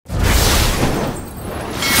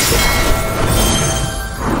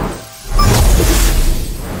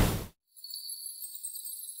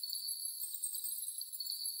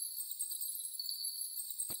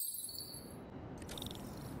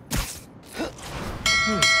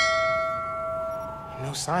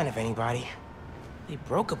No sign of anybody. They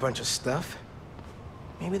broke a bunch of stuff.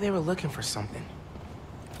 Maybe they were looking for something.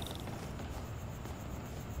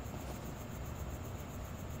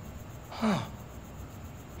 Huh.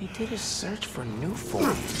 They did a search for new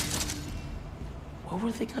form. What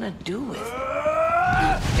were they gonna do with it?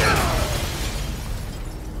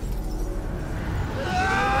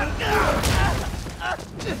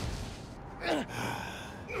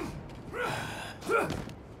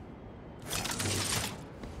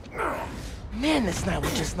 Man, this night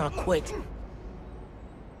will just not quit.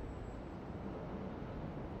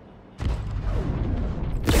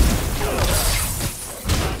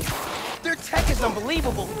 Their tech is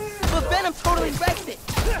unbelievable, but Venom totally wrecked it.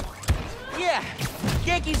 Yeah,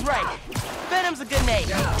 Yankee's right. Venom's a good name.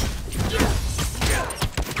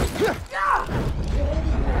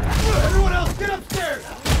 Everyone else, get upstairs!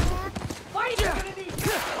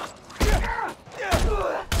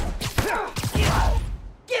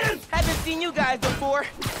 Haven't seen you guys before.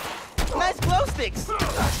 Nice glow sticks. He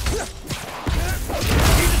just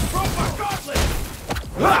broke my gauntlet!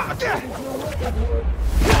 I'll show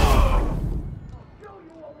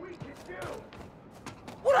you what we can do!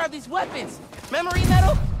 What are these weapons? Memory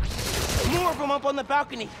metal? More of them up on the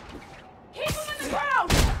balcony. Keep them in the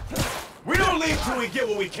ground! We don't leave till we get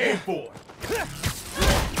what we came for!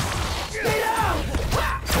 Stay down!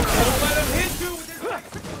 Don't let him hit you with his...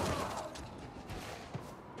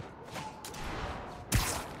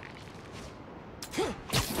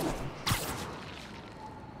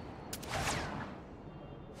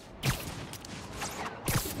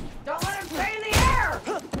 Don't let him stay in the air!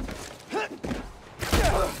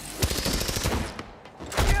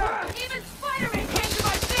 Even Spiderman came to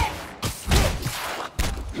my fist!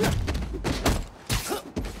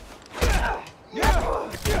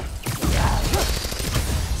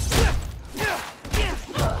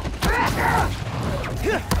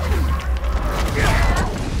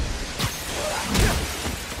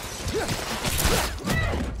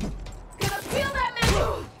 Gonna feel that man!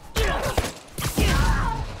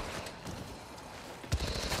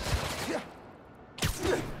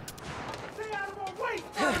 Stay out of our way,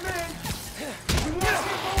 Spiderman! We want to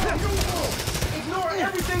get more usual! Ignore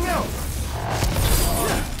everything else!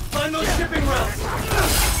 Find those shipping routes!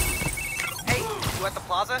 Hey, you at the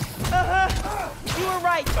plaza? You were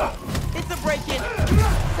right. It's a break-in.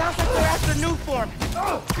 Sounds like they're after new form.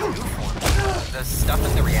 The stuff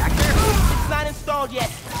in the reactor? It's not installed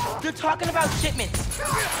yet. They're talking about shipments.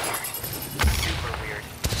 Super weird.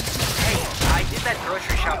 Hey, I did that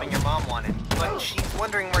grocery shopping your mom wanted, but she's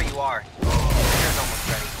wondering where you are. Dinner's almost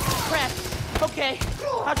ready. Crap. Okay,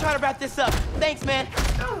 I'll try to wrap this up. Thanks, man.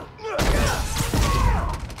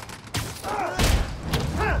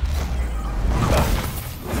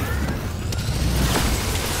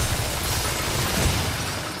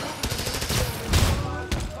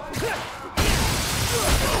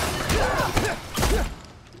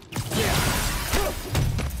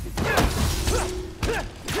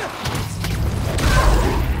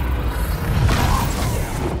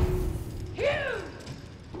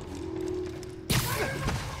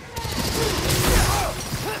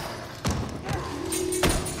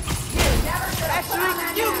 Actually,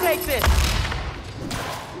 you take this.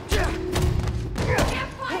 Can't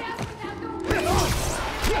fight us without the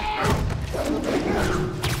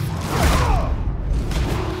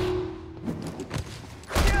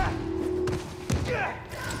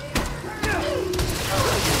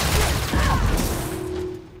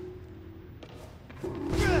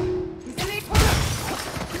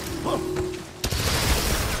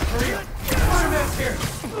Hurry up! Spider-Man's here!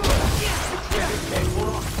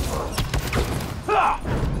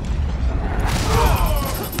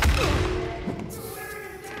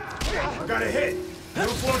 I got a hit! New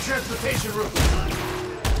floor transportation route!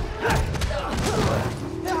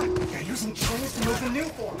 They're using trains to move the new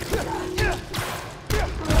form!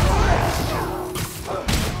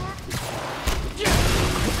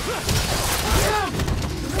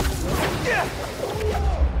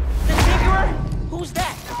 The Tinkerer? Who's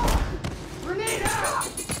that? Grenade out!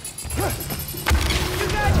 You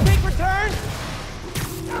guys take return?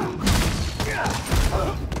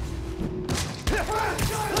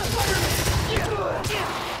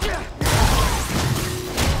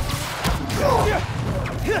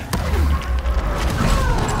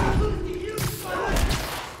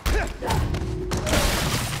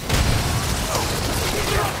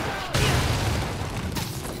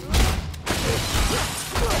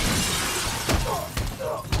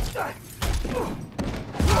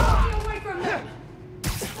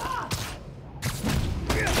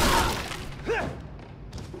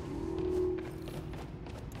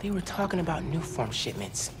 They were talking about new form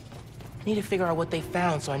shipments. I need to figure out what they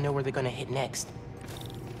found so I know where they're gonna hit next.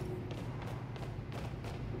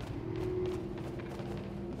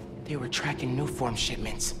 They were tracking new form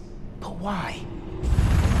shipments. But why?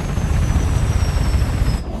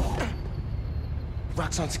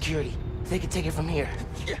 Rock's on security. They can take it from here.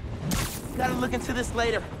 Gotta look into this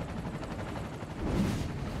later.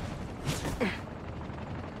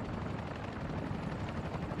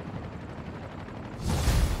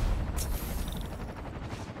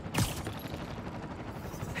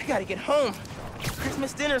 I gotta get home.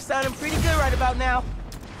 Christmas dinner's sounding pretty good right about now.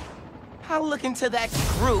 I'll look into that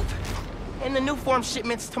group and the new form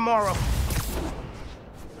shipments tomorrow.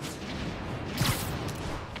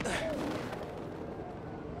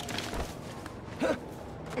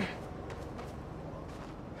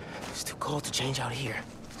 It's too cold to change out here.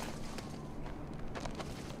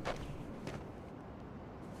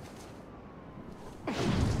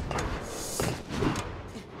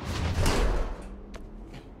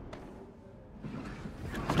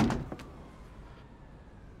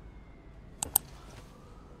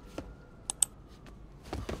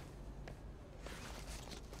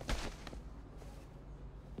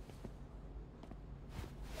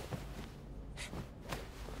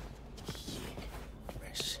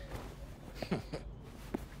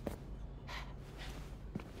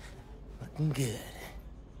 Good.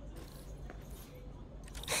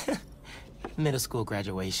 Middle school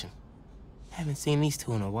graduation. Haven't seen these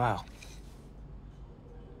two in a while.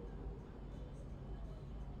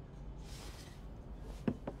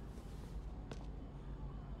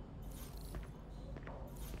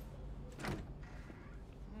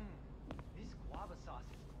 This guava sauce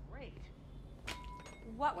is great.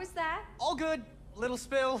 What was that? All good. Little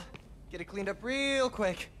spill. Get it cleaned up real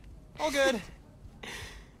quick. All good.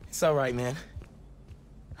 It's all right, man.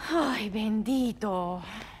 Ay, bendito.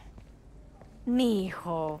 Mi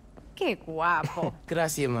hijo. Qué guapo.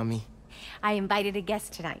 Gracias, mami. I invited a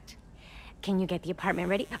guest tonight. Can you get the apartment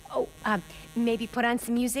ready? Oh, maybe put on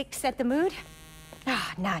some music, set the mood?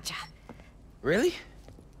 Ah, Naja. Really?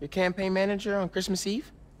 Your campaign manager on Christmas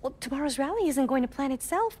Eve? Well, tomorrow's rally isn't going to plan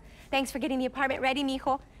itself. Thanks for getting the apartment ready,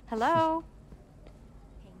 mijo. Hello?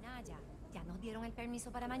 Hey, Naja. ¿Ya nos dieron el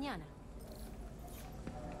permiso para mañana?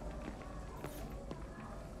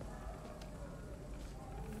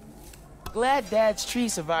 Glad Dad's tree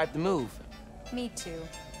survived the move. Me too.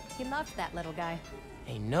 He loved that little guy.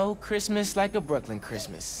 Ain't no Christmas like a Brooklyn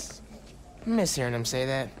Christmas. Miss hearing him say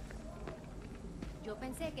that. Yo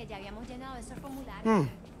pensé que ya habíamos llenado esos formularios.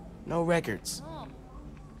 No records. Oh.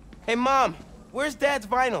 Hey, Mom, where's Dad's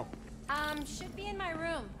vinyl? Should be in my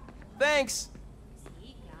room. Thanks.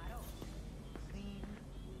 Sí, claro.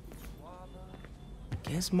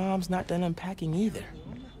 Guess Mom's not done unpacking either.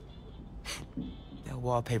 That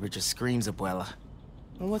wallpaper just screams Abuela.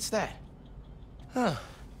 Well, what's that? Huh.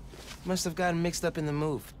 Must have gotten mixed up in the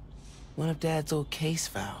move. One of Dad's old case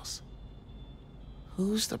files.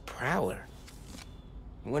 Who's the Prowler?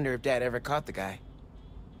 Wonder if Dad ever caught the guy.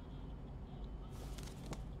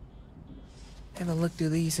 Haven't looked through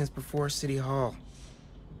these since before City Hall.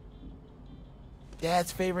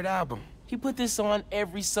 Dad's favorite album. He put this on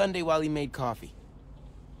every Sunday while he made coffee.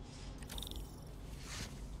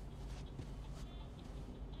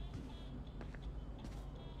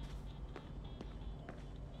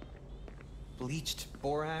 Bleached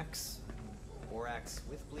borax. Borax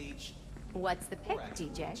with bleach. What's the pick, Borax.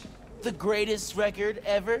 DJ? The greatest record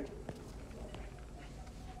ever?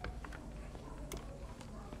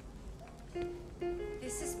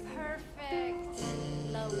 This is perfect.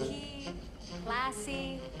 Low-key,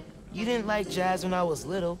 classy. You didn't like jazz when I was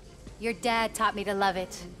little. Your dad taught me to love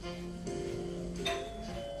it.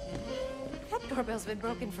 That doorbell's been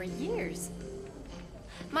broken for years.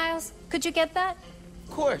 Miles, could you get that?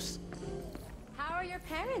 Of course. How are your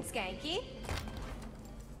parents, Ganke?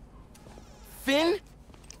 Finn?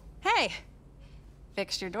 Hey,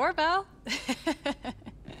 fixed your doorbell. It's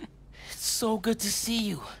so good to see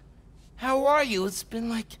you. How are you? It's been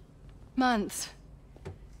like... Months.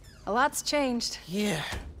 A lot's changed. Yeah,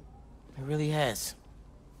 it really has.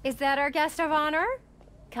 Is that our guest of honor?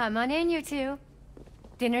 Come on in, you two.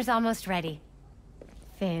 Dinner's almost ready.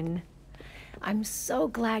 Finn, I'm so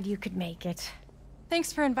glad you could make it.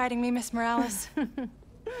 Thanks for inviting me, Miss Morales.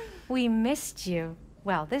 We missed you.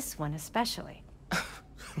 Well, this one especially.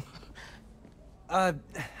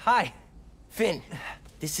 Hi. Finn,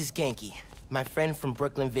 this is Ganke, my friend from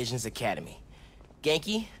Brooklyn Visions Academy.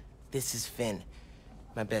 Ganke, this is Finn,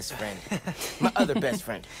 my best friend. My other best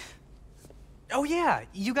friend. Oh yeah,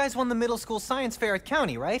 you guys won the middle school science fair at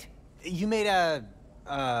County, right? You made a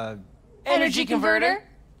Energy converter?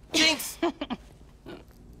 Jinx!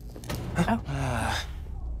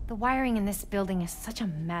 The wiring in this building is such a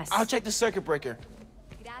mess. I'll check the circuit breaker.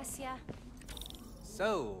 Gracias.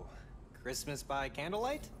 So, Christmas by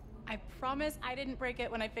candlelight? I promise I didn't break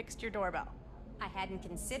it when I fixed your doorbell. I hadn't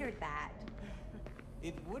considered that.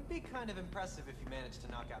 It would be kind of impressive if you managed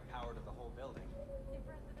to knock out power to the whole building.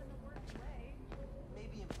 Impressive in the worst way.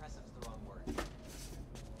 Maybe impressive's the wrong word.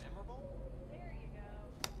 Memorable? There you go.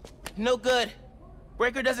 No good.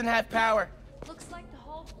 Breaker doesn't have power. Looks like the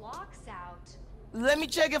whole block's out. Let me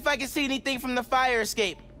check if I can see anything from the fire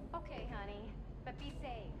escape. Okay, honey, but be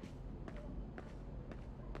safe.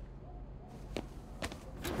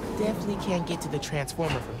 Definitely can't get to the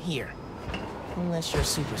transformer from here. Unless you're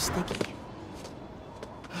super sticky.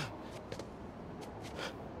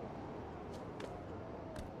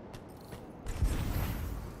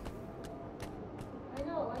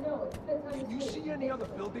 Can you see any other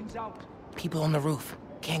buildings out? People on the roof.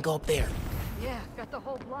 Can't go up there. Yeah, got the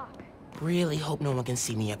whole block. Really hope no one can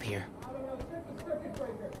see me up here.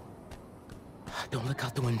 Don't look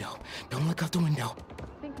out the window. Don't look out the window.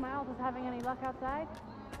 Think Miles is having any luck outside?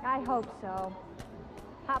 I hope so.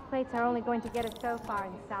 Hot plates are only going to get us so far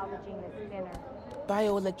in salvaging this dinner.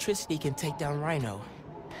 Bioelectricity can take down Rhino.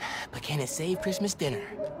 But can it save Christmas dinner?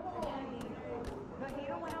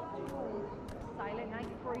 Silent night,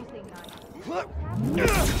 freezing night.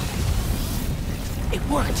 It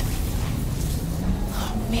worked!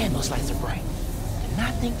 Oh man, those lights are bright. Did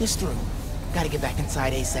not think this through. Gotta get back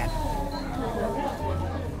inside ASAP.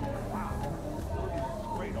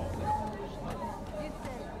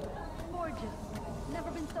 Gorgeous.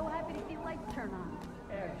 Never been so happy to see lights turn on.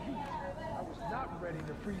 And heat. I was not ready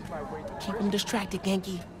to freeze my way to Keep him distracted,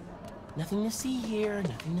 Genki. Nothing to see here,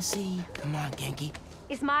 nothing to see. Come on, Genki.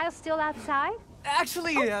 Is Miles still outside?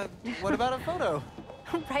 Actually, what about a photo?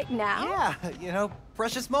 Right now? Yeah, you know,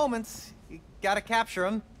 precious moments. You gotta capture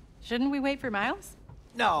them. Shouldn't we wait for Miles?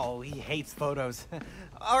 No, he hates photos.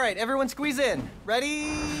 All right, everyone squeeze in.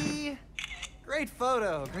 Ready? Great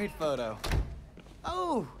photo, great photo.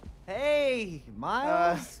 Oh, hey,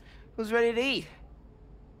 Miles. Who's ready to eat?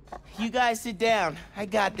 You guys sit down. I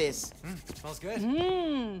got this. Smells good.